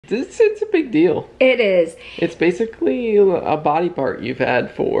It's a big deal. It is. It's basically a body part you've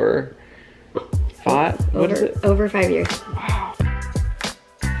had for over 5 years. Wow.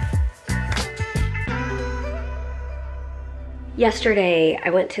 Yesterday,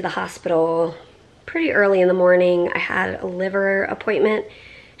 I went to the hospital pretty early in the morning. I had a liver appointment.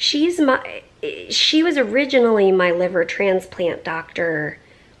 She was originally my liver transplant doctor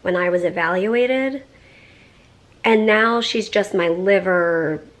when I was evaluated, and now she's just my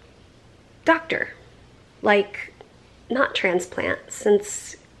liver doctor. Like, not transplant,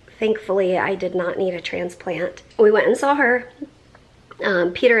 since thankfully I did not need a transplant. We went and saw her.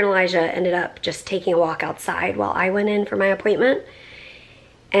 Peter and Elijah ended up just taking a walk outside while I went in for my appointment.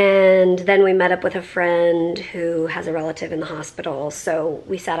 And then we met up with a friend who has a relative in the hospital, so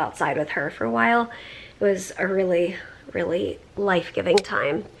we sat outside with her for a while. It was a really, really life-giving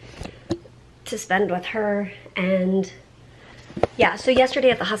time to spend with her. And yeah, so yesterday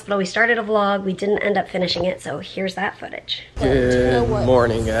at the hospital we started a vlog. We didn't end up finishing it, so here's that footage. Good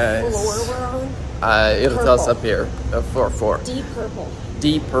morning, guys. Floor we're on? It'll tell us up here. 4. Deep purple.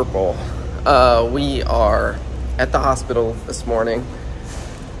 Deep purple. We are at the hospital this morning.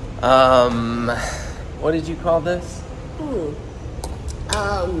 What did you call this?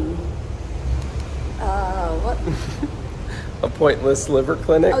 What? A pointless liver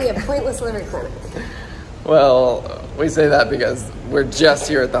clinic? Oh yeah, pointless liver clinic. Well, we say that because we're just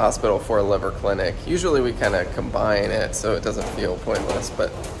here at the hospital for a liver clinic. Usually we kind of combine it so it doesn't feel pointless,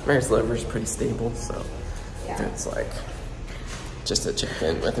 but Mary's liver is pretty stable, so yeah. It's like just to check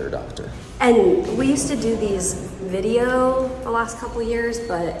in with her doctor. And we used to do these video the last couple years,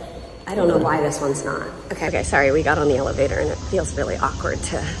 but I don't know why this one's not. Okay, sorry, we got on the elevator and it feels really awkward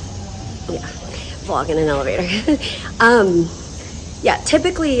to, vlog in an elevator. Yeah,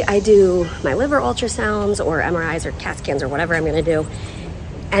 typically I do my liver ultrasounds or MRIs or CAT scans or whatever I'm gonna do.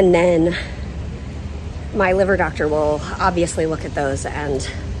 And then my liver doctor will obviously look at those and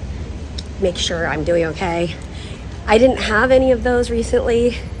make sure I'm doing okay. I didn't have any of those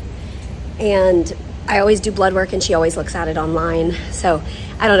recently, and I always do blood work and she always looks at it online. So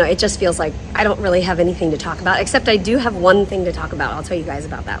I don't know, it just feels like I don't really have anything to talk about, except I do have one thing to talk about. I'll tell you guys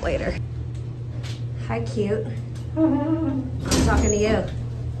about that later. Hi, cute. I'm talking to you.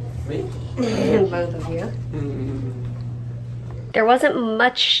 Me? Both of you. There wasn't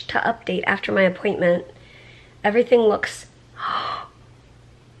much to update after my appointment. Everything looks...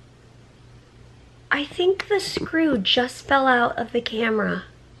 I think the screw just fell out of the camera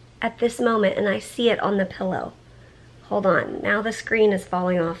at this moment and I see it on the pillow. Hold on, now the screen is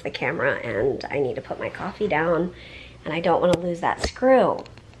falling off the camera and I need to put my coffee down and I don't want to lose that screw.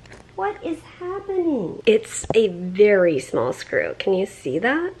 What is happening? It's a very small screw. Can you see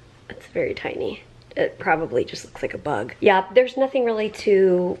that? It's very tiny. It probably just looks like a bug. Yeah, there's nothing really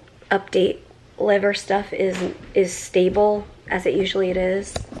to update. Liver stuff is stable as it usually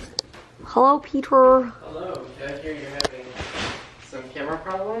is. Hello, Peter. Hello, did I hear you're having some camera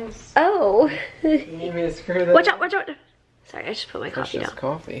problems? Oh. You need me to screw that? Watch out, watch out. Sorry, I just put my coffee down. Just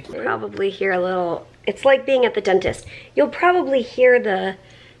coffee. Probably hear a little, it's like being at the dentist. You'll probably hear the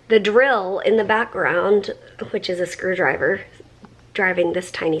drill in the background, which is a screwdriver driving this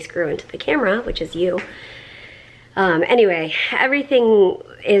tiny screw into the camera, which is you. Anyway, everything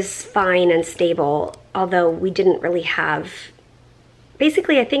is fine and stable, although we didn't really have,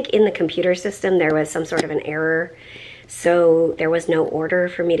 basically I think in the computer system there was some sort of an error, so there was no order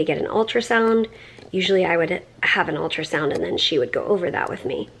for me to get an ultrasound. Usually I would have an ultrasound and then she would go over that with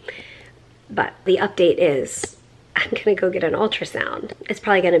me. But the update is I'm gonna go get an ultrasound. It's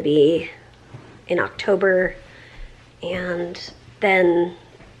probably gonna be in October, and then,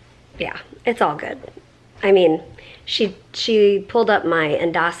 yeah, it's all good. I mean, she pulled up my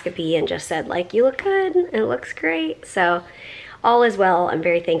endoscopy and just said, like, you look good, and it looks great. So all is well. I'm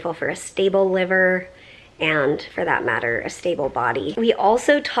very thankful for a stable liver, and for that matter, a stable body. We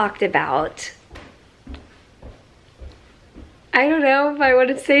also talked about, I don't know if I want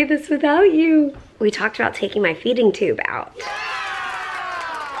to say this without you. We talked about taking my feeding tube out.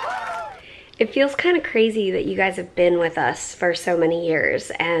 It feels kind of crazy that you guys have been with us for so many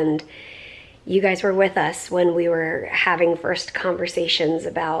years, and you guys were with us when we were having first conversations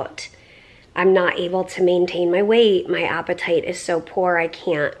about, I'm not able to maintain my weight, my appetite is so poor I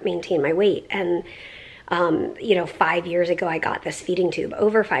can't maintain my weight. And you know, 5 years ago I got this feeding tube.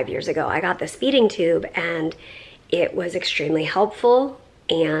 Over 5 years ago I got this feeding tube, and it was extremely helpful,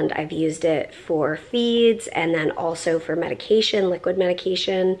 and I've used it for feeds and then also for medication, liquid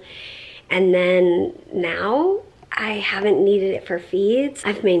medication. And then now I haven't needed it for feeds.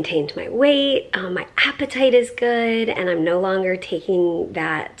 I've maintained my weight, my appetite is good, and I'm no longer taking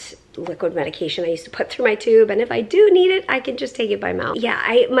that liquid medication I used to put through my tube, and if I do need it, I can just take it by mouth.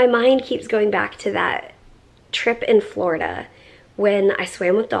 Yeah, my mind keeps going back to that trip in Florida when I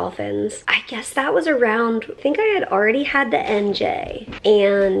swam with dolphins. I guess that was around, I think I had already had the NJ,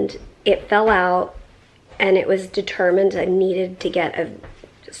 and it fell out, and it was determined I needed to get a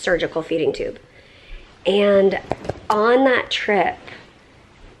surgical feeding tube. And on that trip,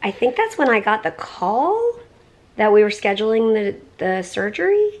 I think that's when I got the call that we were scheduling the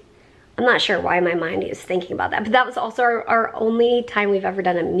surgery. I'm not sure why my mind is thinking about that, but that was also our only time we've ever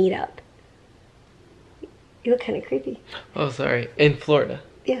done a meetup. You look kind of creepy. Oh, sorry. In Florida.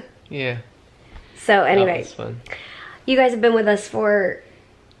 Yeah. Yeah. So anyway, that was fun. You guys have been with us for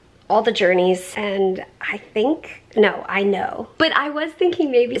all the journeys, and I know. But I was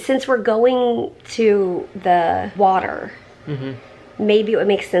thinking maybe since we're going to the water, maybe it would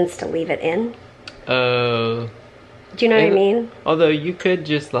make sense to leave it in. Oh. Do you know what I mean? Although you could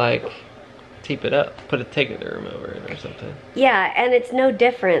just like tape it up, put a tegaderm over it or something. Yeah, and it's no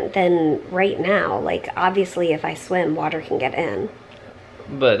different than right now. Like obviously if I swim, water can get in.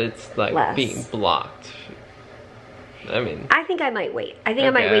 But it's like Less. being blocked. I mean, I think I might wait. I think I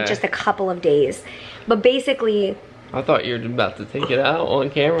might wait just a couple of days. But basically, I thought you were about to take it out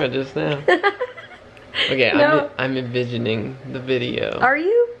on camera just now. Okay, no. I'm envisioning the video. Are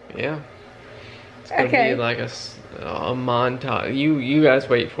you? Yeah. It's gonna be like a montage. You guys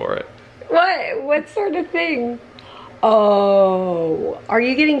wait for it. What? What sort of thing? Oh, are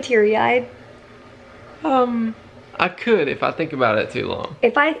you getting teary-eyed? I could if I think about it too long.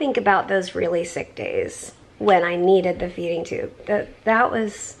 If I think about those really sick days when I needed the feeding tube, that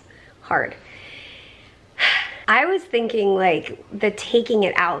was hard. I was thinking like the taking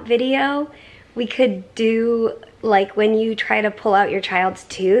it out video, we could do like when you try to pull out your child's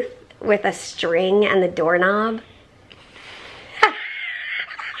tooth with a string and the doorknob.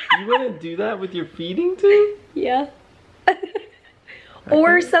 You want to do that with your feeding tube? Yeah.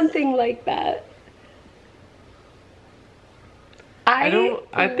 Or something like that. I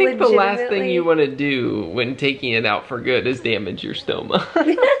think the last thing you want to do when taking it out for good is damage your stoma.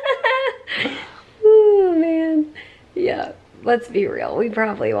 Oh man. Yeah, let's be real. We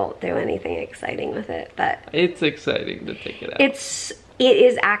probably won't do anything exciting with it, but it's exciting to take it out. It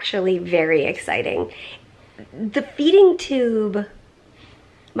is actually very exciting. The feeding tube,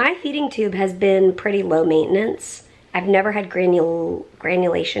 my feeding tube has been pretty low maintenance. I've never had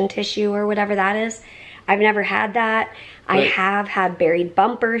granulation tissue or whatever that is. I've never had that. I have had buried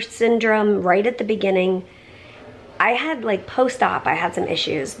bumper syndrome right at the beginning. I had like post-op, I had some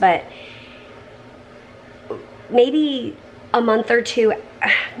issues, but maybe a month or two,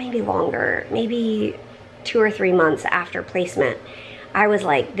 maybe longer, maybe 2 or 3 months after placement, I was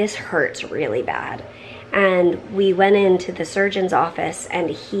like, this hurts really bad. And we went into the surgeon's office and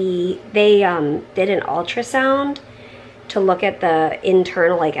they did an ultrasound to look at the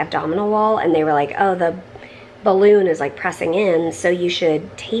internal like abdominal wall, and they were like, oh, the balloon is like pressing in, so you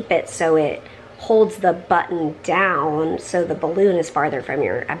should tape it so it holds the button down so the balloon is farther from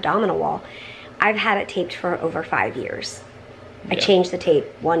your abdominal wall. I've had it taped for over 5 years. Yeah. I change the tape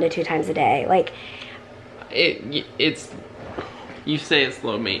 1 to 2 times a day. Like it's you say it's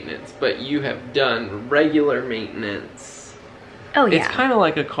low maintenance, but you have done regular maintenance. Oh yeah. It's kind of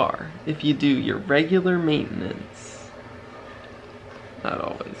like a car. If you do your regular maintenance, not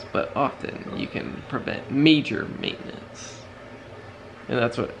always, but often, you can prevent major maintenance. And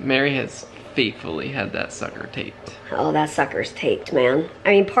that's what Mary has faithfully had that sucker taped. Oh, that sucker's taped, man.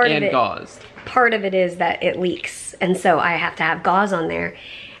 I mean, part of it gauzed. Part of it is that it leaks, and so I have to have gauze on there.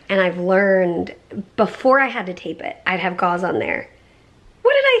 And I've learned, before I had to tape it, I'd have gauze on there.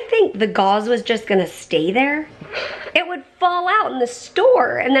 What did I think? The gauze was just gonna stay there? It would fall out in the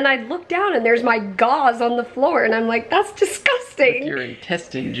store, and then I'd look down and there's my gauze on the floor, and I'm like, that's disgusting. With your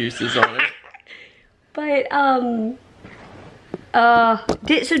intestine juices on it. But,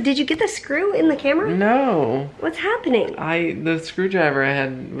 so did you get the screw in the camera? No. What's happening? The screwdriver I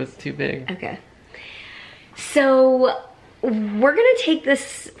had was too big. Okay. So, we're gonna take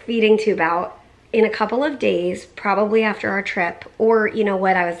this feeding tube out in a couple of days, probably after our trip. Or, you know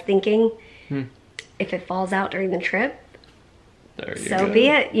what I was thinking? If it falls out during the trip, so be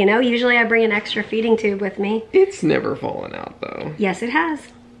it. You know, usually I bring an extra feeding tube with me. It's never fallen out, though. Yes, it has.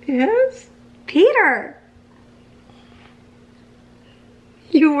 It has? Peter!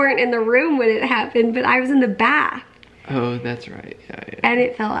 You weren't in the room when it happened, but I was in the bath. Oh, that's right. Yeah. And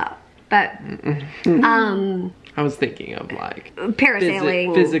it fell out. But, I was thinking of like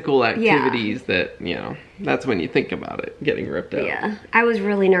parasailing, physical activities that, you know, that's when you think about it, getting ripped out. Yeah, I was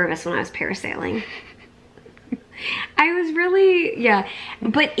really nervous when I was parasailing. I was really, yeah.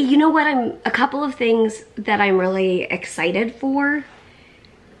 But you know what? A couple of things that I'm really excited for.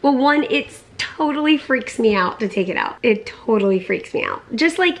 Well, one, it totally freaks me out to take it out. It totally freaks me out.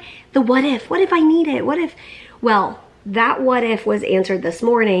 Just like the what if I need it? What if? Well, that what if was answered this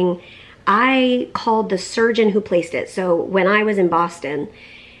morning. I called the surgeon who placed it. So when I was in Boston,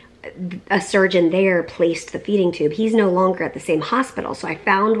 a surgeon there placed the feeding tube. He's no longer at the same hospital. So I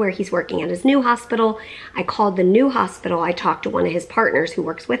found where he's working at his new hospital. I called the new hospital. I talked to one of his partners who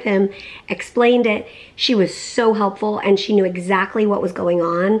works with him, explained it. She was so helpful and she knew exactly what was going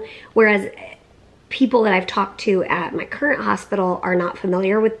on. Whereas people that I've talked to at my current hospital are not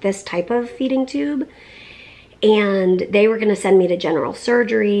familiar with this type of feeding tube. And they were gonna send me to general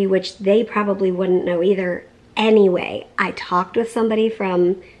surgery, which they probably wouldn't know either. Anyway, I talked with somebody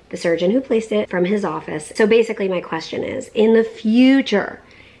from the surgeon who placed it from his office. So basically my question is, in the future,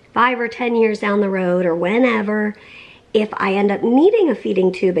 5 or 10 years down the road or whenever, if I end up needing a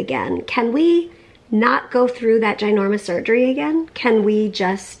feeding tube again, can we not go through that ginormous surgery again? Can we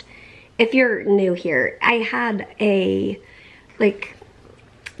just, if you're new here, I had the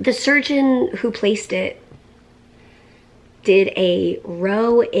surgeon who placed it did a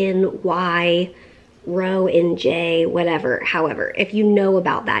row in Y, row in J, whatever, however. If you know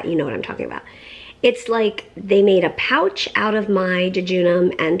about that, you know what I'm talking about. It's like they made a pouch out of my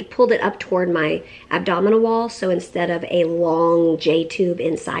jejunum and pulled it up toward my abdominal wall. So instead of a long J tube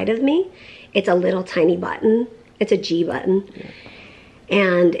inside of me, it's a little tiny button. It's a G button. Yeah.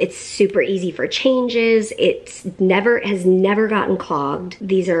 And it's super easy for changes. Has never gotten clogged.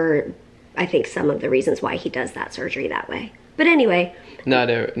 These are, I think, some of the reasons why he does that surgery that way. But anyway. Not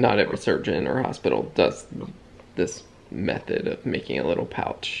every surgeon or hospital does this method of making a little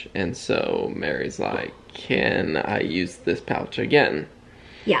pouch. And so Mary's like, can I use this pouch again?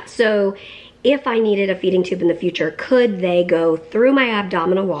 Yeah, so if I needed a feeding tube in the future, could they go through my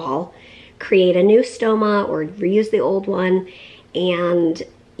abdominal wall, create a new stoma or reuse the old one and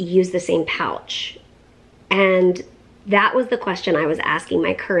use the same pouch? And that was the question I was asking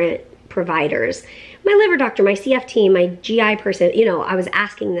my current providers. My liver doctor, my CF team, my GI person, you know, I was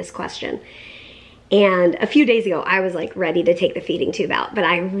asking this question. And a few days ago, I was like ready to take the feeding tube out, but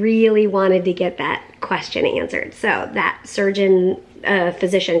I really wanted to get that question answered. So that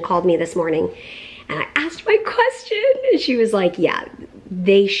physician called me this morning and I asked my question and she was like, yeah,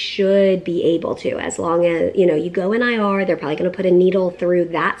 they should be able to, as long as, you know, you go in IR, they're probably gonna put a needle through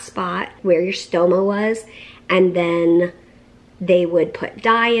that spot where your stoma was, and then they would put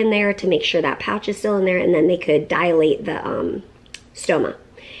dye in there to make sure that pouch is still in there, and then they could dilate the stoma.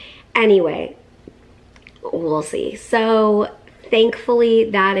 Anyway, we'll see. So thankfully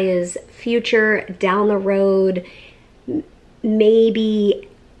that is future, down the road, maybe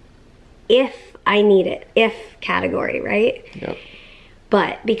if I need it, if category, right? Yep.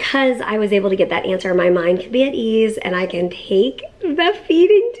 But because I was able to get that answer, my mind can be at ease and I can take the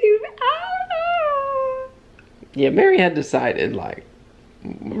feeding tube out. Yeah, Mary had decided, like,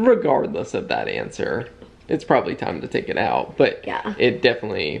 regardless of that answer, it's probably time to take it out. But yeah, it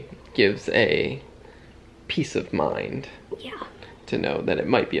definitely gives a peace of mind. Yeah. To know that it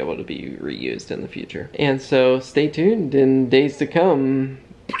might be able to be reused in the future. And so stay tuned in days to come.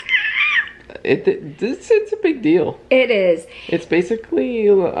 It's a big deal. It is. It's basically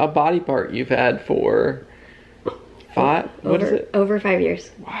a body part you've had for over 5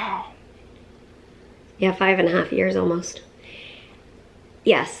 years. Wow. Yeah, 5.5 years almost.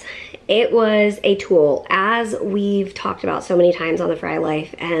 Yes, it was a tool, as we've talked about so many times on the Frey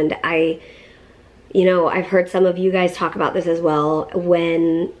Life, and I've heard some of you guys talk about this as well.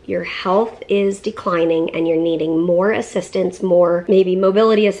 When your health is declining and you're needing more assistance, more maybe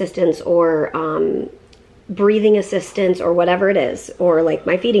mobility assistance or breathing assistance or whatever it is, or like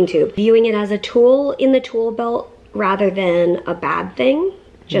my feeding tube, viewing it as a tool in the tool belt rather than a bad thing.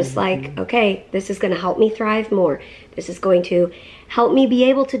 Just like, okay, this is going to help me thrive more. This is going to help me be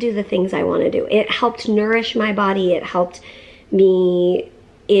able to do the things I want to do. It helped nourish my body. It helped me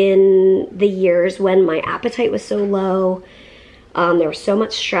in the years when my appetite was so low. There was so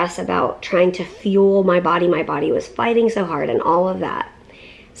much stress about trying to fuel my body. My body was fighting so hard and all of that.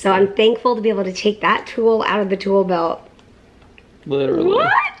 So I'm thankful to be able to take that tool out of the tool belt. Literally.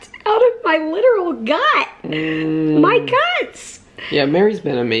 What? Out of my literal gut. My guts. Yeah, Mary's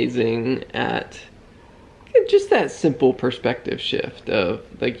been amazing at just that simple perspective shift of,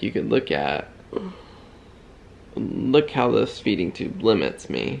 like, you could look how this feeding tube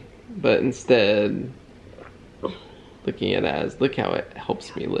limits me, but instead looking at it as, look how it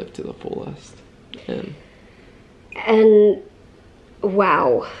helps me live to the fullest. And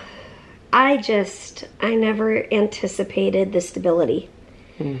wow, I never anticipated the stability.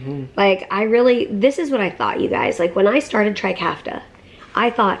 Like, this is what I thought, you guys. Like, when I started Trikafta, I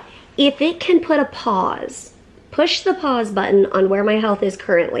thought, if it can put a pause, push the pause button on where my health is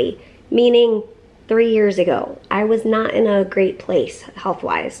currently, meaning 3 years ago, I was not in a great place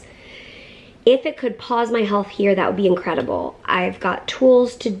health-wise. If it could pause my health here, that would be incredible. I've got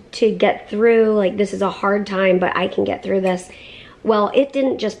tools to get through. Like, this is a hard time, but I can get through this. Well, it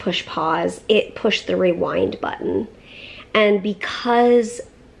didn't just push pause, it pushed the rewind button. And because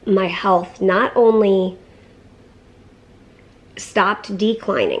my health not only stopped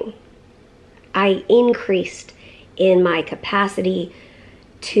declining, I increased in my capacity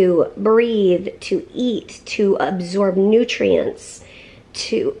to breathe, to eat, to absorb nutrients,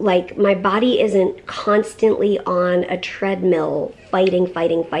 to, like, my body isn't constantly on a treadmill fighting,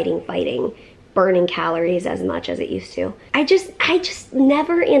 burning calories as much as it used to. I just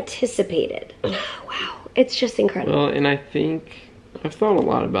never anticipated. Wow, it's just incredible. Well, and I think I've thought a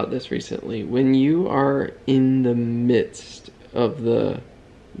lot about this recently. When you are in the midst of the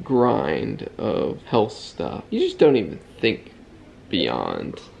grind of health stuff, you just don't even think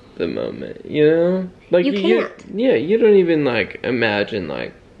beyond the moment, you know? Like, you can't. You don't even, like, imagine,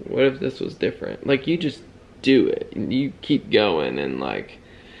 like, what if this was different? Like, you just do it and you keep going. And, like,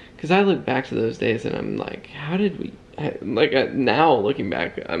 because I look back to those days and I'm like, how did we, like, now looking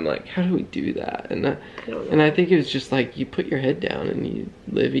back, I'm like, how do we do that? And I think it was just like, you put your head down and you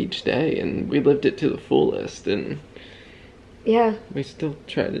live each day, and we lived it to the fullest, and yeah, we still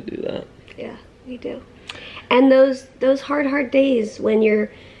try to do that. Yeah, we do. And those hard days when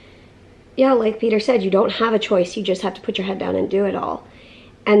you're, yeah, like Peter said, you don't have a choice, you just have to put your head down and do it all.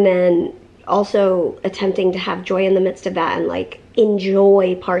 And then also attempting to have joy in the midst of that, and, like,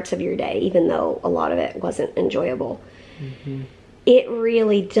 enjoy parts of your day, even though a lot of it wasn't enjoyable. It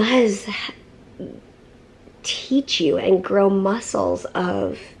really does teach you and grow muscles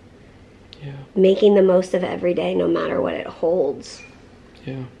of making the most of every day, no matter what it holds.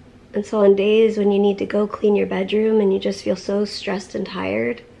 Yeah. And so on days when you need to go clean your bedroom and you just feel so stressed and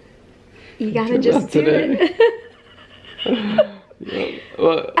tired, you gotta just do it. Yeah.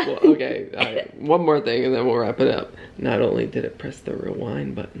 Well, okay. All right. One more thing and then we'll wrap it up. Not only did it press the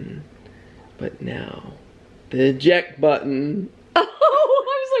rewind button, but now the eject button. Oh,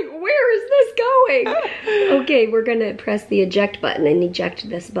 I was like, where is this going? Okay, we're gonna press the eject button and eject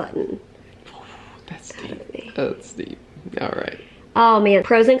this button. That's deep. That's deep. All right. Oh man,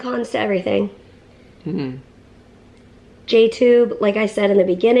 pros and cons to everything. J-tube, like I said in the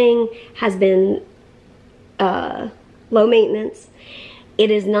beginning, has been low maintenance.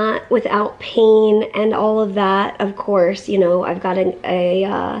 It is not without pain and all of that, of course. You know, I've got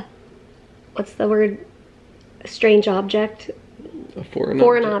a what's the word? A strange object? A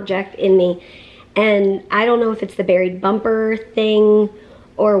foreign object in me. And I don't know if it's the buried bumper thing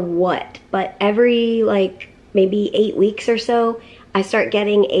or what, but every, like, maybe 8 weeks or so, I start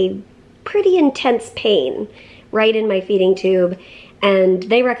getting a pretty intense pain right in my feeding tube. And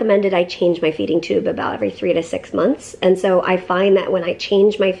they recommended I change my feeding tube about every 3 to 6 months. And so I find that when I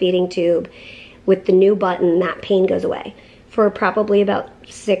change my feeding tube with the new button, that pain goes away for probably about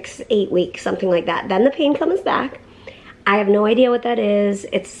 6, 8 weeks, something like that. Then the pain comes back. I have no idea what that is.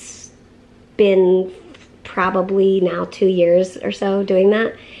 It's been probably now 2 years or so doing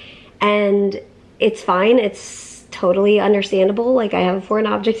that. And it's fine. It's totally understandable. Like, I have a foreign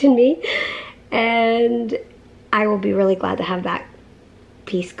object in me. And I will be really glad to have that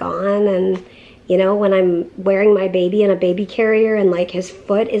piece gone. And, you know, when I'm wearing my baby in a baby carrier and, like, his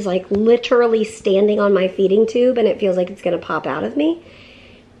foot is, like, literally standing on my feeding tube and it feels like it's gonna pop out of me,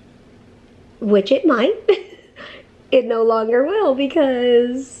 which it might, it no longer will,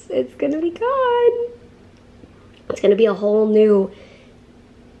 because it's gonna be gone. It's gonna be a whole new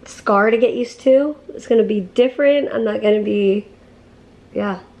scar to get used to. It's gonna be different. I'm not gonna be,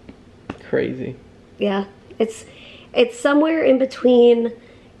 yeah. Crazy. Yeah, it's somewhere in between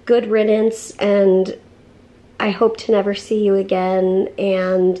good riddance and I hope to never see you again,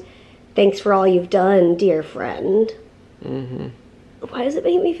 and thanks for all you've done, dear friend. Why does it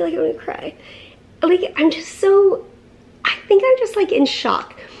make me feel like I'm gonna cry? Like, I'm just so, I think I'm just, like, in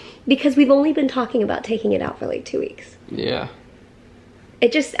shock because we've only been talking about taking it out for like 2 weeks. Yeah.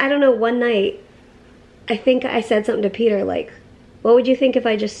 It just, I don't know, one night, I think I said something to Peter like, what would you think if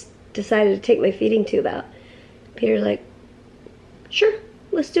I just decided to take my feeding tube out? Peter's like, sure,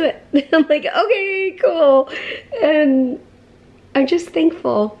 let's do it. I'm like, okay, cool. And I'm just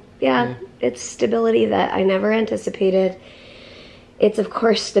thankful Yeah, it's stability that I never anticipated. It's, of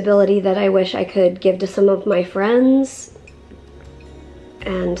course, stability that I wish I could give to some of my friends.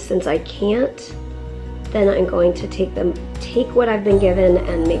 And since I can't, then I'm going to take what I've been given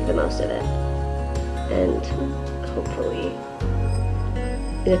and make the most of it. And hopefully,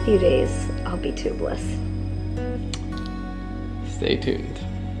 in a few days, I'll be tubeless. Stay tuned.